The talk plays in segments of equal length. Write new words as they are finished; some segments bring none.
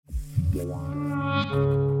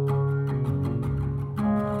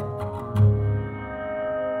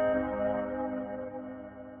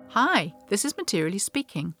Hi, this is Materially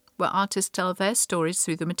Speaking, where artists tell their stories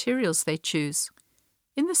through the materials they choose.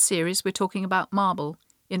 In this series, we're talking about marble,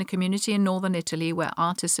 in a community in northern Italy where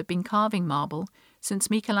artists have been carving marble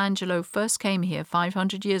since Michelangelo first came here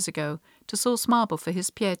 500 years ago to source marble for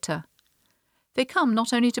his Pieta. They come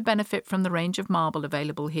not only to benefit from the range of marble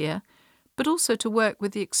available here, but also to work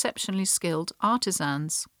with the exceptionally skilled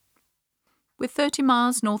artisans. With 30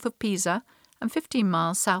 miles north of Pisa and 15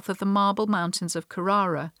 miles south of the marble mountains of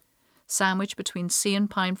Carrara, sandwiched between sea and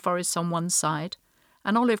pine forests on one side,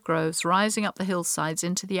 and olive groves rising up the hillsides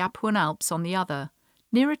into the Apuan Alps on the other,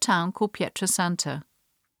 near a town called Pietrasanta.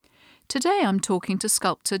 Today I'm talking to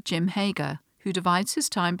sculptor Jim Hager, who divides his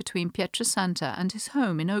time between Pietrasanta and his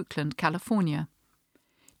home in Oakland, California.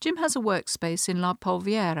 Jim has a workspace in La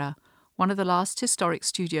Polviera, one of the last historic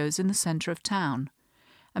studios in the centre of town.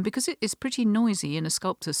 And because it is pretty noisy in a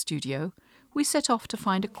sculptor's studio, we set off to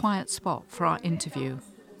find a quiet spot for our interview.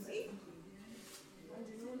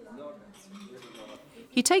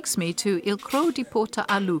 He takes me to Il Crow di Porta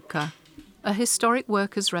a Luca, a historic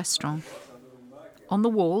workers' restaurant. On the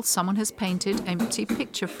wall, someone has painted empty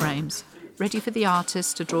picture frames, ready for the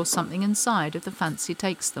artist to draw something inside if the fancy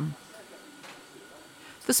takes them.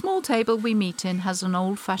 The small table we meet in has an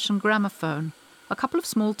old-fashioned gramophone, a couple of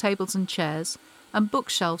small tables and chairs, and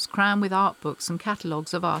bookshelves crammed with art books and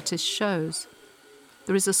catalogues of artists' shows.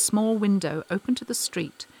 There is a small window open to the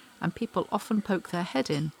street, and people often poke their head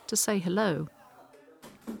in to say hello.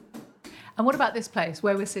 And what about this place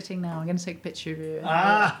where we're sitting now? I'm going to take a picture of you.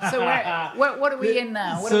 So what are we in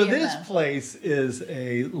now? This place is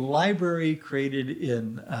a library created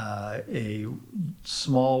in a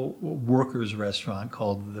small workers' restaurant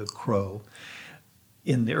called The Crow.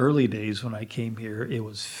 In the early days when I came here, it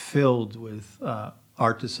was filled with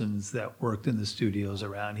artisans that worked in the studios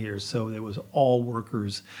around here. So it was all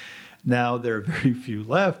workers. Now there are very few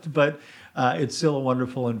left, but it's still a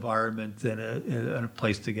wonderful environment and a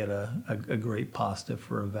place to get a great pasta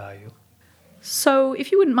for a value. So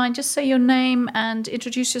if you wouldn't mind, just say your name and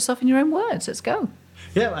introduce yourself in your own words. Let's go.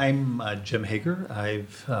 Yeah, I'm Jim Hager.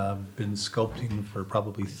 I've been sculpting for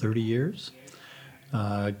probably 30 years.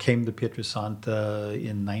 Came to Pietrasanta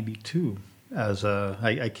in 92.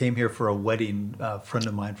 I came here for a wedding. A friend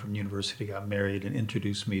of mine from university got married and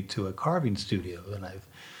introduced me to a carving studio, and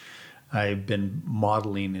I've been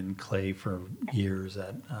modeling in clay for years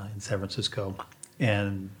in San Francisco,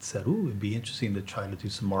 and said, "Ooh, it'd be interesting to try to do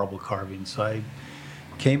some marble carving." So I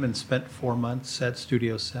came and spent 4 months at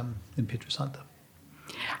Studio Sem in Pietrasanta.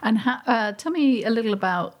 And tell me a little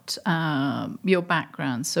about your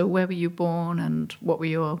background. So where were you born and what were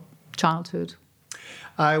your childhood?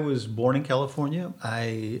 I was born in California.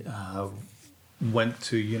 I went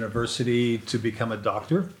to university to become a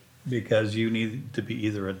doctor because you need to be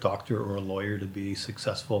either a doctor or a lawyer to be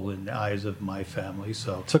successful in the eyes of my family.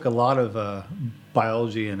 So took a lot of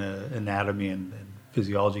biology and anatomy and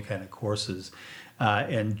physiology kind of courses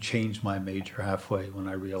and changed my major halfway when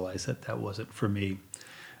I realized that wasn't for me.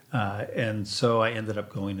 And so I ended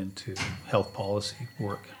up going into health policy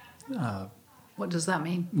work. What does that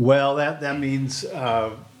mean? Well, that means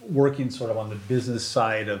working sort of on the business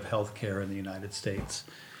side of healthcare in the United States.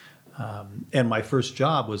 And my first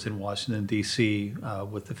job was in Washington, D.C.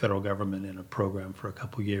 With the federal government in a program for a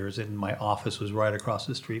couple years. And my office was right across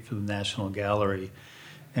the street from the National Gallery.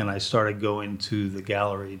 And I started going to the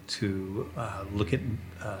gallery to look at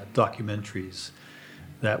documentaries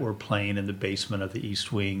that were playing in the basement of the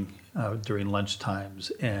East Wing during lunch times,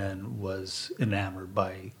 and was enamored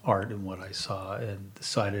by art and what I saw, and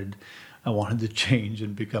decided I wanted to change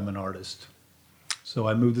and become an artist. So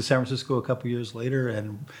I moved to San Francisco a couple years later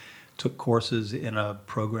and took courses in a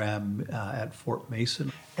program at Fort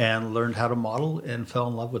Mason and learned how to model and fell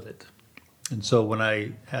in love with it. And so when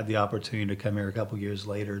I had the opportunity to come here a couple years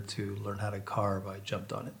later to learn how to carve, I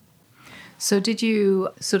jumped on it. So did you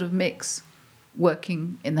sort of mix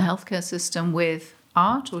working in the healthcare system with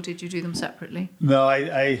art, or did you do them separately? No,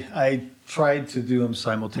 I tried to do them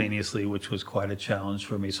simultaneously, which was quite a challenge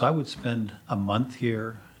for me. So I would spend a month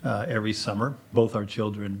here every summer. Both our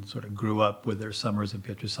children sort of grew up with their summers in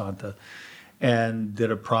Pietrasanta, and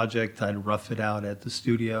did a project. I'd rough it out at the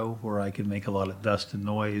studio where I could make a lot of dust and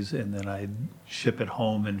noise, and then I'd ship it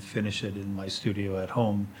home and finish it in my studio at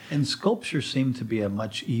home. And sculpture seemed to be a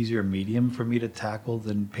much easier medium for me to tackle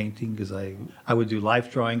than painting, because I would do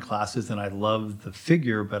life drawing classes and I loved the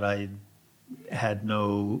figure, but I had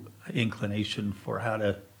no inclination for how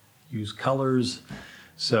to use colors,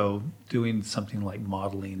 So doing something like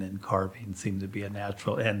modeling and carving seemed to be a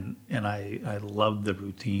natural, and I loved the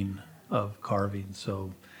routine of carving,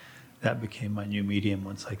 so that became my new medium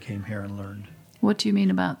once I came here and learned. What do you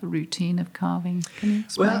mean about the routine of carving? Can you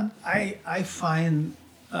explain? Well, I find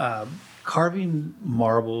carving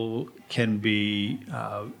marble can be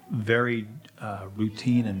very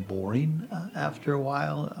routine and boring after a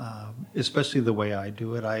while, especially the way I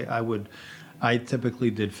do it. I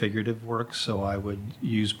typically did figurative work, so I would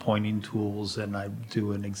use pointing tools and I'd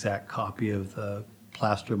do an exact copy of the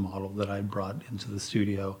plaster model that I brought into the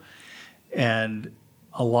studio. And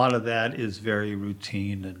a lot of that is very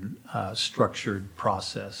routine and structured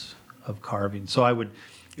process of carving. So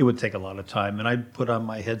it would take a lot of time, and I'd put on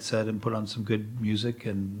my headset and put on some good music,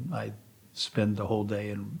 and I'd spend the whole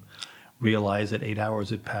day and realize that 8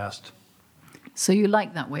 hours had passed. So you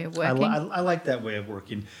like that way of working? I like that way of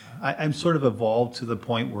working. I'm sort of evolved to the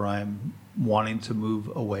point where I'm wanting to move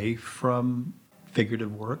away from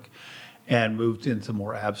figurative work and moved into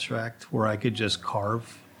more abstract, where I could just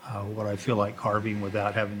carve what I feel like carving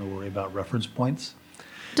without having to worry about reference points.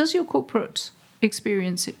 Does your corporate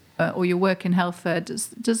experience or your work in healthcare,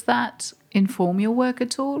 does that inform your work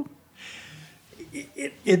at all?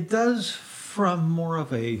 It does, from more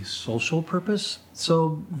of a social purpose.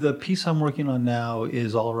 So the piece I'm working on now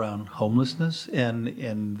is all around homelessness and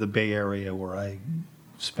in the Bay Area, where I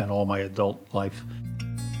spent all my adult life.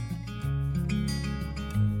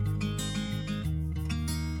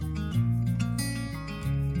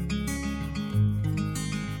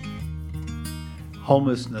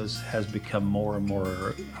 Homelessness has become more and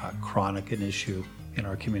more chronic an issue in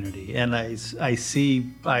our community. And I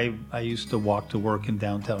used to walk to work in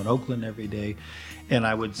downtown Oakland every day, and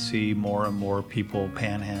I would see more and more people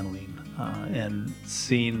panhandling and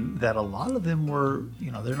seeing that a lot of them were,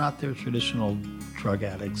 they're not their traditional drug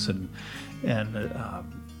addicts and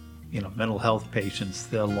mental health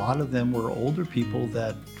patients. A lot of them were older people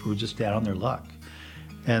that were just down on their luck.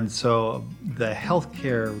 And so the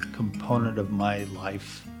healthcare component of my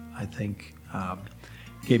life, I think,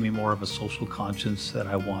 gave me more of a social conscience that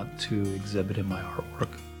I want to exhibit in my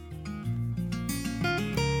artwork.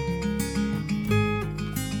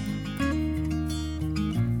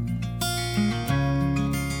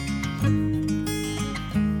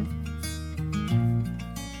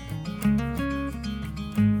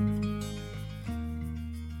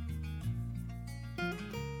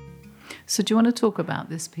 So do you want to talk about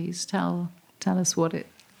this piece? Tell us what it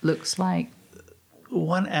looks like.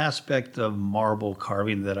 One aspect of marble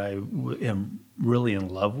carving that I am really in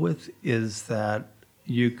love with is that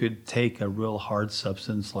you could take a real hard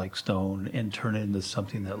substance like stone and turn it into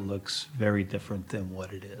something that looks very different than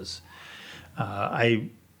what it is.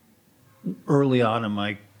 Early on in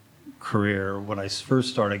my career, when I first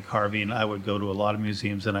started carving, I would go to a lot of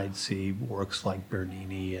museums and I'd see works like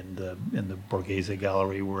Bernini and in the Borghese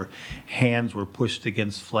Gallery, where hands were pushed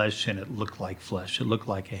against flesh and it looked like flesh. It looked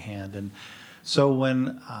like a hand. And so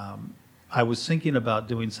when I was thinking about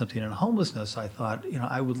doing something in homelessness, I thought,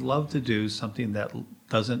 I would love to do something that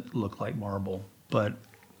doesn't look like marble, but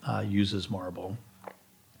uses marble.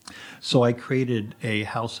 So I created a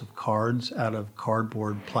house of cards out of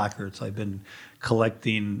cardboard placards. I've been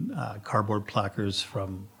collecting cardboard placards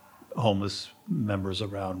from homeless members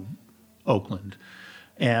around Oakland.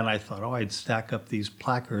 And I thought, I'd stack up these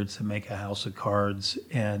placards and make a house of cards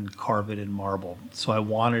and carve it in marble. So I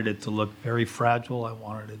wanted it to look very fragile. I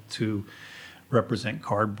wanted it to represent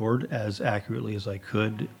cardboard as accurately as I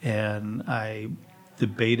could. And I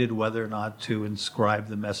debated whether or not to inscribe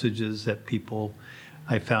the messages that people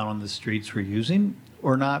I found on the streets were using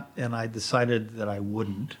or not. And I decided that I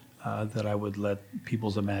wouldn't, that I would let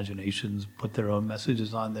people's imaginations put their own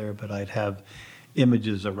messages on there, but I'd have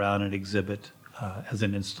images around an exhibit as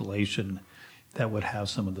an installation that would have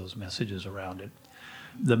some of those messages around it.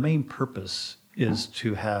 The main purpose is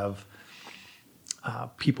to have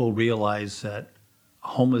people realize that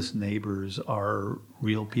homeless neighbors are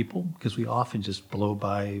real people, because we often just blow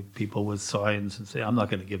by people with signs and say, I'm not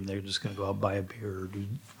going to give them, they're just going to go out and buy a beer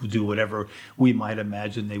or do whatever we might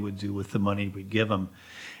imagine they would do with the money we give them.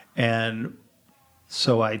 And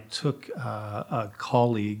so I took a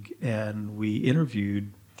colleague and we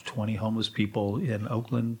interviewed 20 homeless people in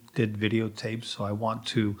Oakland, did videotapes. So I want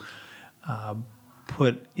to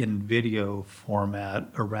put in video format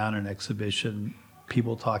around an exhibition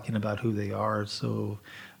people talking about who they are, so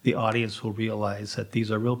the audience will realize that these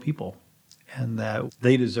are real people and that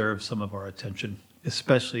they deserve some of our attention,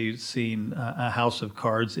 especially seeing a house of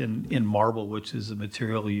cards in marble, which is a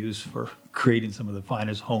material used for creating some of the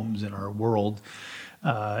finest homes in our world,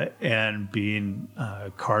 and being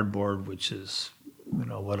cardboard, which is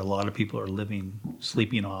what a lot of people are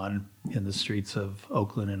sleeping on in the streets of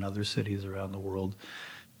Oakland and other cities around the world.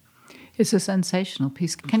 It's a sensational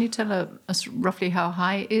piece. Can you tell us roughly how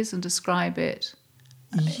high it is and describe it?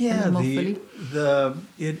 Yeah, more fully?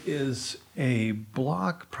 It is a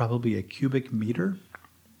block, probably a cubic meter.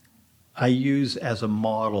 I use as a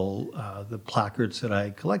model the placards that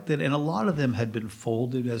I collected, and a lot of them had been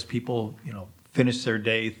folded as people, finish their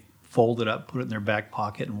day, fold it up, put it in their back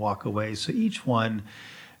pocket, and walk away. So each one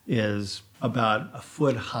is about a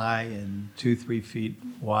foot high and 2-3 feet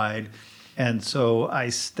wide. And so I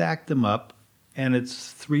stacked them up, and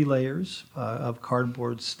it's 3 layers of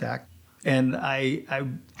cardboard stacked. And I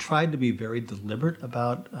tried to be very deliberate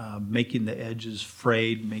about making the edges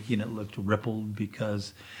frayed, making it look rippled,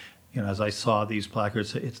 because as I saw these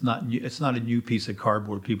placards, it's not a new piece of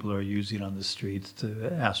cardboard people are using on the streets to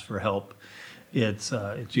ask for help. It's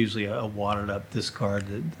usually a wadded up discard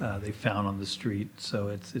that they found on the street, so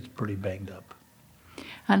it's pretty banged up.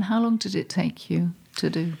 And how long did it take you to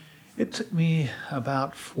do? It took me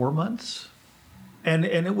about 4 months, and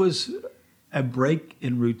it was a break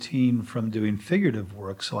in routine from doing figurative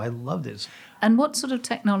work, so I loved it. And what sort of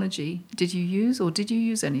technology did you use, or did you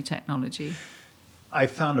use any technology? I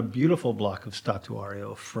found a beautiful block of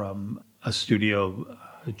statuario from a studio,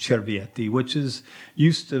 Cervietti, which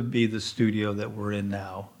used to be the studio that we're in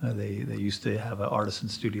now. They used to have an artisan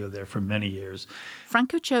studio there for many years.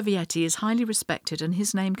 Franco Cervietti is highly respected, and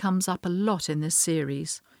his name comes up a lot in this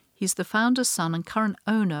series. He's the founder's son and current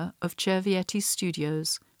owner of Cervietti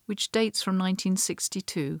Studios, which dates from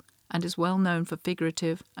 1962 and is well known for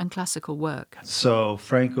figurative and classical work. So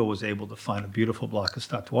Franco was able to find a beautiful block of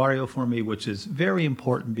statuario for me, which is very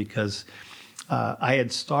important because I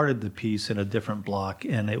had started the piece in a different block,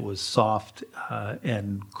 and it was soft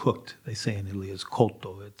and cooked. They say in Italy it's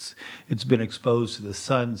cotto. It's been exposed to the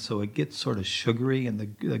sun, so it gets sort of sugary and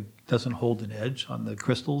it doesn't hold an edge on the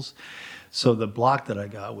crystals. So the block that I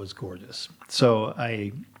got was gorgeous. So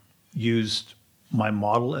I used my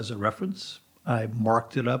model as a reference. I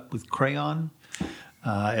marked it up with crayon,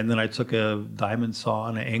 and then I took a diamond saw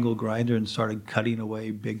and an angle grinder and started cutting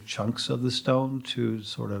away big chunks of the stone to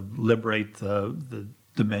sort of liberate the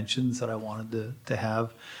dimensions that I wanted to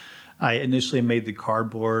have. I initially made the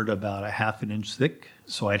cardboard about a 1/2 inch thick,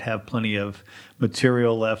 so I'd have plenty of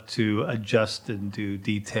material left to adjust and do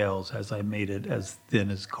details as I made it as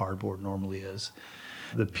thin as cardboard normally is.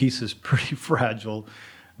 The piece is pretty fragile.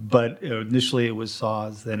 But initially it was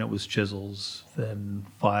saws, then it was chisels, then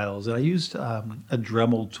files. And I used a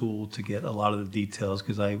Dremel tool to get a lot of the details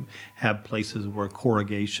because I have places where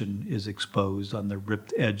corrugation is exposed on the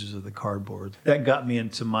ripped edges of the cardboard. That got me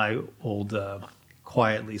into my old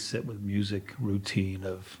quietly sit with music routine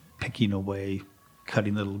of picking away,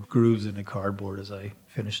 cutting little grooves in the cardboard as I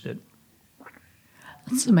finished it.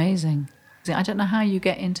 That's amazing. I don't know how you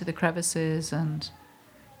get into the crevices, and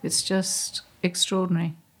it's just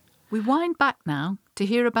extraordinary. We wind back now to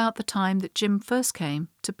hear about the time that Jim first came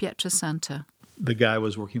to Pietrasanta. The guy I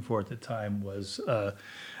was working for at the time was a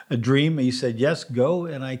dream. He said, yes, go.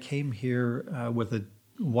 And I came here with a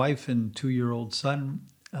wife and 2-year-old son,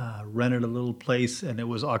 rented a little place, and it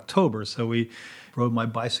was October. So we rode my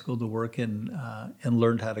bicycle to work and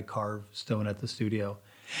learned how to carve stone at the studio.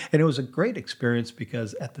 And it was a great experience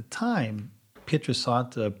because at the time,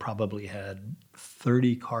 Pietrasanta probably had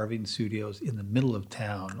 30 carving studios in the middle of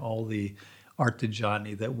town, all the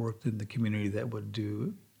artigiani that worked in the community that would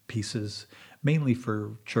do pieces, mainly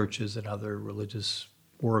for churches and other religious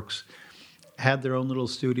works, had their own little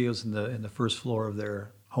studios in the first floor of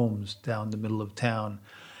their homes down the middle of town.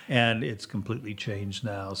 And it's completely changed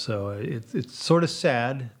now. So it's sort of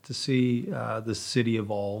sad to see the city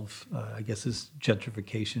evolve. I guess it's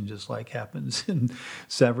gentrification just like happens in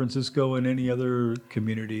San Francisco and any other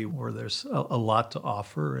community where there's a lot to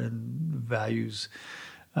offer and values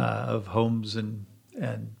of homes and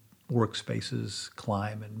workspaces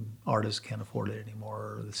climb, and artists can't afford it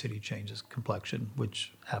anymore, or the city changes complexion,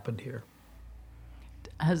 which happened here.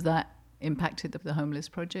 Has that impacted the homeless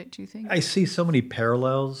project, do you think? I see so many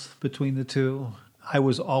parallels between the two. I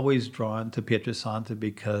was always drawn to Pietrasanta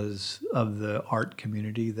because of the art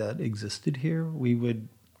community that existed here. We would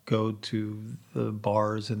go to the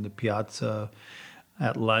bars in the piazza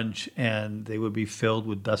at lunch, and they would be filled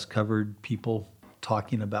with dust-covered people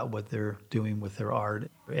talking about what they're doing with their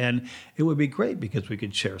art. And it would be great because we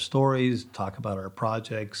could share stories, talk about our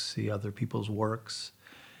projects, see other people's works.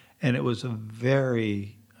 And it was a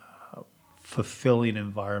very fulfilling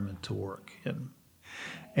environment to work in.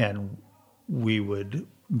 And we would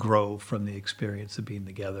grow from the experience of being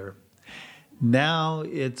together. Now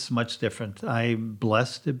it's much different. I'm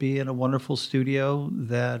blessed to be in a wonderful studio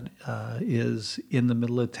that is in the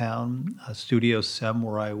middle of town. Studio Sem,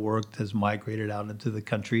 where I worked, has migrated out into the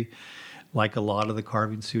country, like a lot of the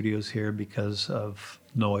carving studios here, because of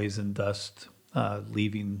noise and dust,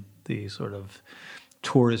 leaving the sort of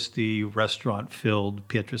touristy, restaurant-filled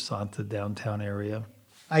Pietrasanta downtown area.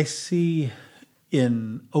 I see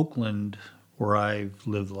in Oakland, where I've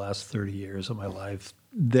lived the last 30 years of my life,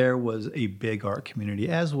 there was a big art community,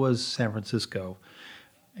 as was San Francisco.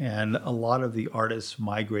 And a lot of the artists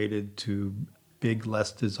migrated to big,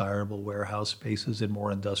 less desirable warehouse spaces in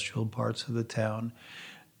more industrial parts of the town.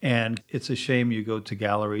 And it's a shame you go to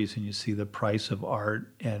galleries and you see the price of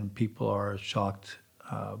art and people are shocked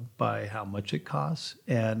by how much it costs.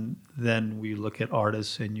 And then we look at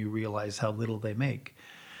artists and you realize how little they make.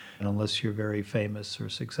 And unless you're very famous or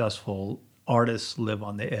successful, artists live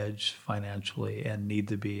on the edge financially and need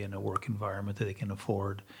to be in a work environment that they can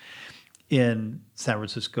afford. In San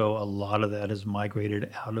Francisco, a lot of that has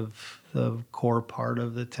migrated out of the core part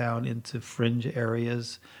of the town into fringe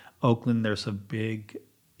areas. Oakland, there's a big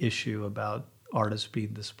issue about artists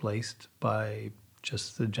being displaced by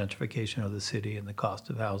just the gentrification of the city and the cost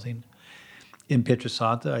of housing. In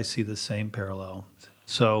Pietrasanta, I see the same parallel.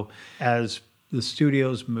 So as the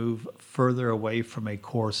studios move further away from a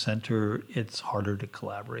core center, it's harder to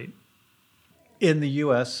collaborate. In the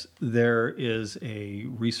U.S., there is a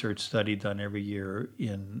research study done every year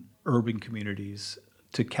in urban communities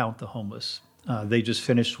to count the homeless. They just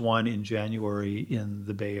finished one in January in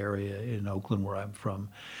the Bay Area in Oakland, where I'm from,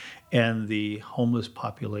 and the homeless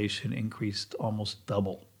population increased almost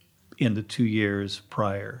double in the 2 years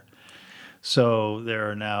prior. So there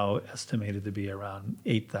are now estimated to be around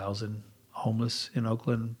 8,000 homeless in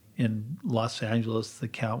Oakland. In Los Angeles, the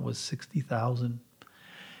count was 60,000.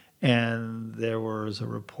 And there was a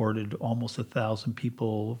reported almost 1,000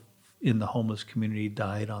 people in the homeless community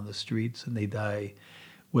died on the streets, and they die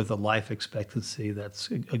with a life expectancy that's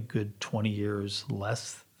a good 20 years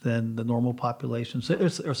less than the normal population. So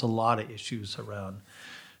there's a lot of issues around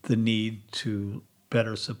the need to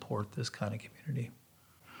better support this kind of community.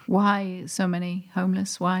 Why so many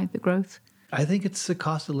homeless? Why the growth? I think it's the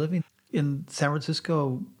cost of living. In San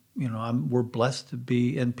Francisco, we're blessed to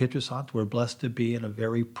be in Pietrasanta. We're blessed to be in a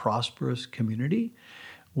very prosperous community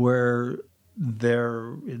where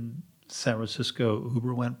in San Francisco,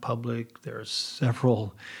 Uber went public. There are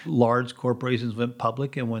several large corporations went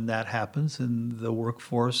public, and when that happens, and the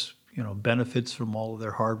workforce, benefits from all of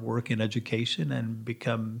their hard work and education and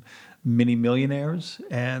become mini millionaires.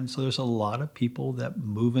 And so there's a lot of people that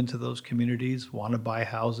move into those communities, want to buy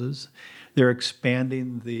houses. They're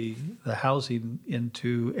expanding the housing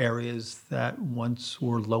into areas that once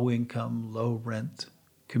were low-income, low-rent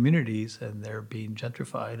communities, and they're being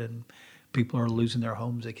gentrified, and people are losing their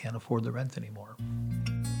homes. They can't afford the rent anymore.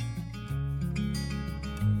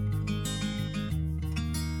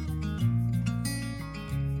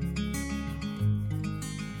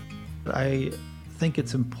 I think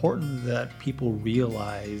it's important that people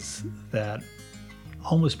realize that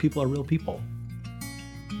homeless people are real people.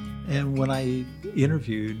 And when I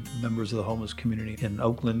interviewed members of the homeless community in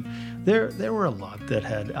Oakland, there were a lot that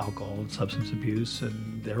had alcohol and substance abuse,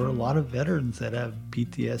 and there were a lot of veterans that have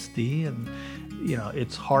PTSD, and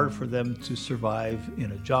it's hard for them to survive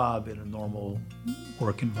in a job in a normal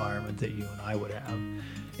work environment that you and I would have.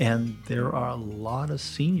 And there are a lot of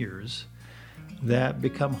seniors that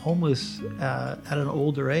become homeless at an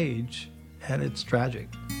older age, and it's tragic.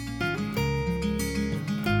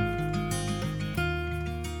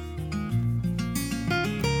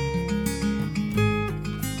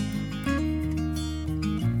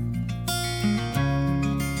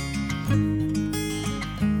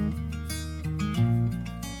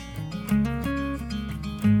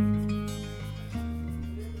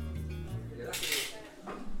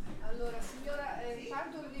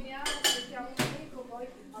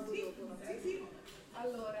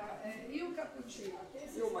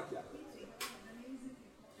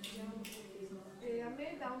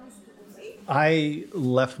 I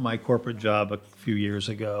left my corporate job a few years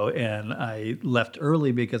ago, and I left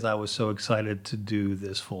early because I was so excited to do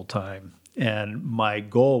this full time. And my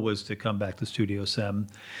goal was to come back to Studio Sem,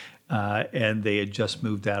 and they had just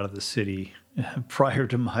moved out of the city prior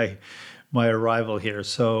to my arrival here.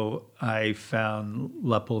 So I found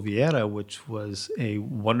La Polviera, which was a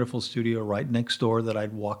wonderful studio right next door that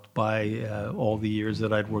I'd walked by all the years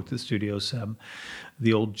that I'd worked at Studio Sem,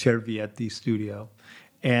 the old Cervietti studio.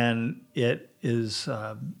 And it is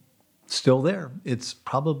still there. It's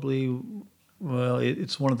probably,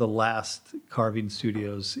 it's one of the last carving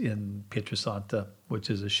studios in Pietrasanta,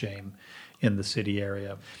 which is a shame. in the city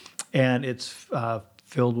area. And it's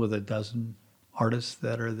filled with a dozen artists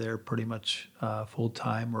that are there pretty much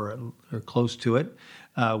full-time or close to it,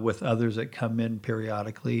 with others that come in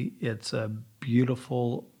periodically. It's a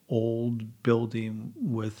beautiful old building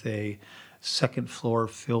with a second floor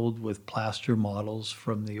filled with plaster models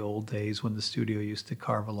from the old days when the studio used to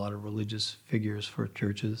carve a lot of religious figures for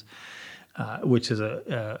churches, which is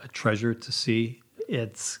a treasure to see.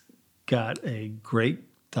 It's got a great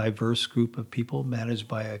diverse group of people managed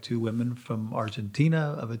by two women from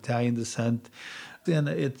Argentina of Italian descent. And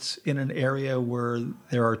it's in an area where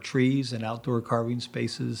there are trees and outdoor carving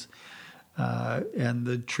spaces. And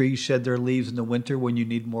the trees shed their leaves in the winter when you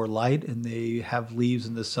need more light, and they have leaves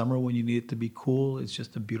in the summer when you need it to be cool. It's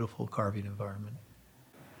just a beautiful carving environment.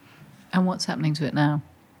 And what's happening to it now?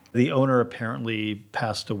 The owner apparently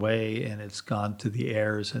passed away, and it's gone to the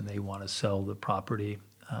heirs, and they want to sell the property.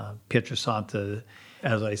 Pietrasanta,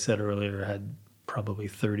 as I said earlier, had probably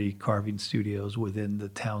 30 carving studios within the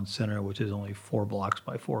town center, which is only 4 blocks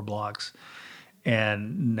by 4 blocks.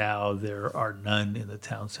 And now there are none in the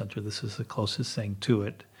town center. This is the closest thing to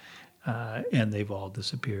it. And they've all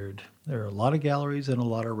disappeared. There are a lot of galleries and a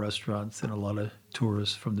lot of restaurants and a lot of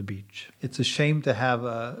tourists from the beach. It's a shame to have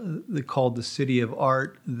called the City of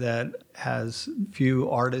Art that has few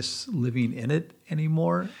artists living in it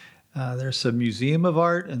anymore. There's a museum of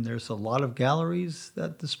art and there's a lot of galleries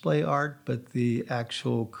that display art, but the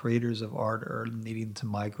actual creators of art are needing to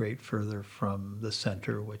migrate further from the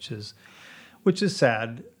center, which is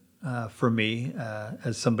sad for me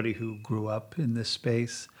as somebody who grew up in this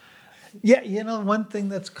space. Yeah, one thing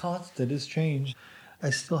that's constant is change. I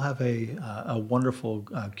still have a wonderful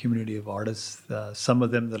community of artists, some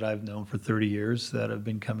of them that I've known for 30 years that have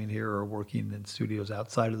been coming here or working in studios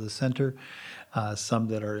outside of the center, some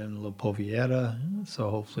that are in La Poviera. So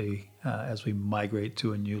hopefully as we migrate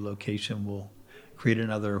to a new location, we'll create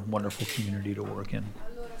another wonderful community to work in.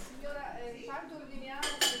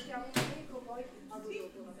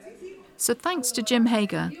 So thanks to Jim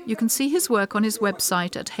Hager. You can see his work on his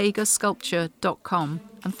website at hagersculpture.com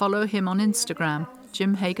and follow him on Instagram,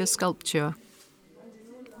 Jim Hager Sculpture.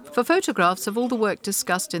 For photographs of all the work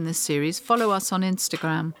discussed in this series, follow us on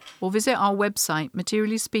Instagram or visit our website,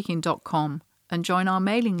 materiallyspeaking.com, and join our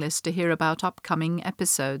mailing list to hear about upcoming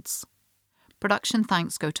episodes. Production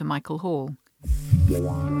thanks go to Michael Hall.